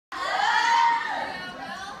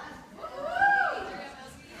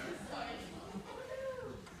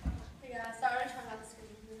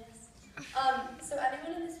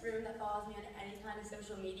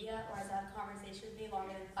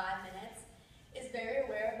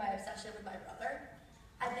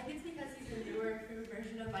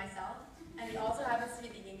he also happens to be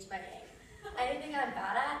the yin to my yang. Anything I'm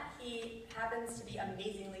bad at, he happens to be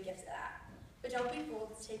amazingly gifted at. But don't be fooled,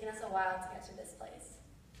 it's taken us a while to get to this place.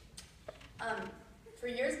 For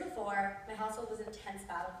years before, my household was an intense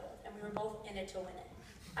battlefield, and we were both in it to win it.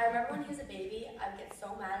 I remember when he was a baby, I would get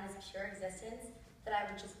so mad at his pure existence that I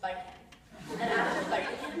would just bite him. And after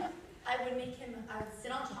biting him, I would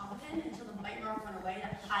sit on top of him until the bite mark went away to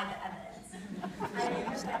hide the evidence. I named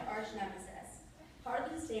him my arch nemesis. Part of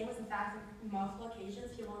the disdain was the fact that on multiple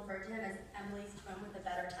occasions people referred to him as Emily's twin with a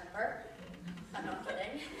better temper. I'm not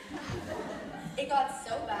kidding. It got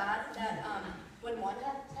so bad that when one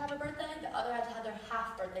had to have a birthday, the other had to have their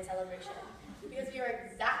half birthday celebration. Because we were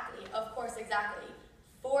exactly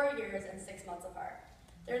 4 years and 6 months apart.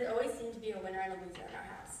 There's always seemed to be a winner and a loser in our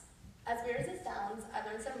house. As weird as it sounds, I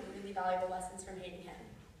learned some really valuable lessons from hating him.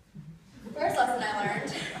 The first lesson I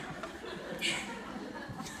learned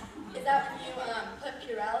is that when you put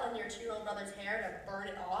Purell in your 2-year-old brother's hair to burn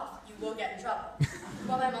it off, you will get in trouble.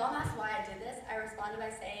 When my mom asked why I did this, I responded by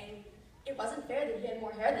saying, it wasn't fair that he had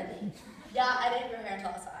more hair than me. Yeah, I didn't grow hair until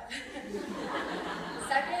I was 5.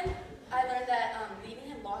 Second, I learned that leaving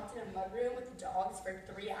him locked in a mudroom with the dogs for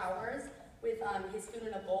 3 hours with his food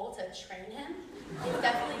in a bowl to train him is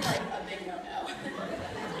definitely like a big no-no.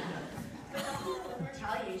 With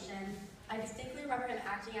retaliation, I distinctly remember him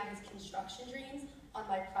acting out his construction dreams on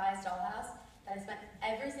my prized dollhouse that I spent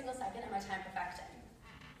every single second of my time perfecting.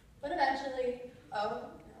 But eventually,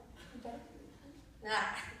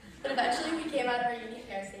 But eventually we came out of our unique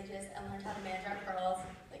hair stages and learned how to manage our curls,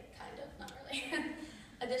 like kind of, not really.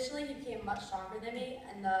 Additionally, he became much stronger than me,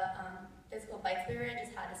 and the physical fights we were in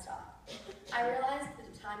just had to stop. I realized at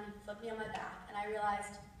the time he flipped me on my back, and I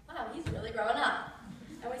realized, wow, he's really growing up.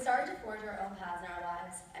 And we started to forge our own paths in our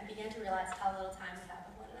lives and began to realize how little time we have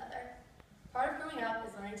with one another. Part of growing up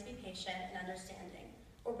is learning to be patient and understanding,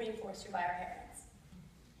 or being forced to by our parents.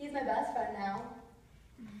 He's my best friend now.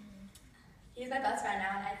 And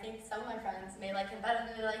I think some of my friends may like him better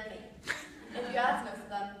than they like me. If you ask most of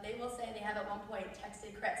them, they will say they have at one point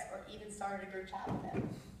texted Chris or even started a group chat with him.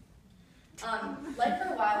 Life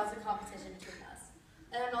for a while was a competition between us.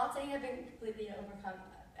 And I'm not saying I've been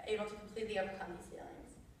able to completely overcome these feelings.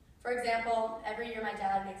 For example, every year my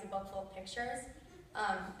dad makes a book full of pictures,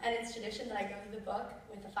 and it's tradition that I go through the book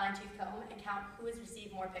with a fine-tooth comb and count who has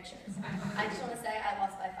received more pictures. I just want to say I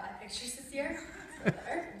lost by 5 pictures this year.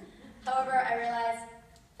 However, I realized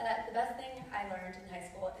that the best thing I learned in high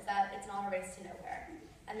school is that it's not a race to nowhere,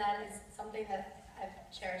 and that is something that I've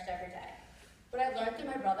cherished every day. What I've learned through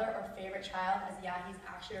my brother, or favorite child, as he's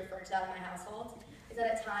actually referred to that in my household, is that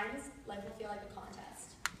at times, life will feel like a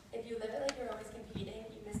contest. If you live it like you're always competing,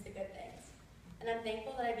 you miss the good things. And I'm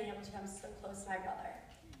thankful that I've been able to come so close to my brother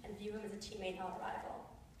and view him as a teammate, not a rival.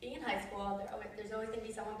 Being in high school, there's always going to be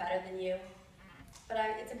someone better than you, but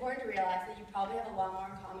it's important to realize that you probably have a lot more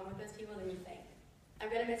in common with those people than you think. I'm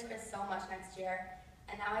going to miss Chris so much next year,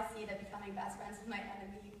 and now I see that becoming best friends with my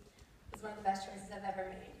enemy was one of the best choices I've ever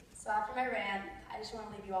made. So after my rant, I just want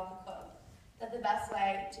to leave you all with a quote, that the best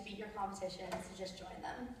way to beat your competition is to just join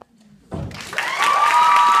them.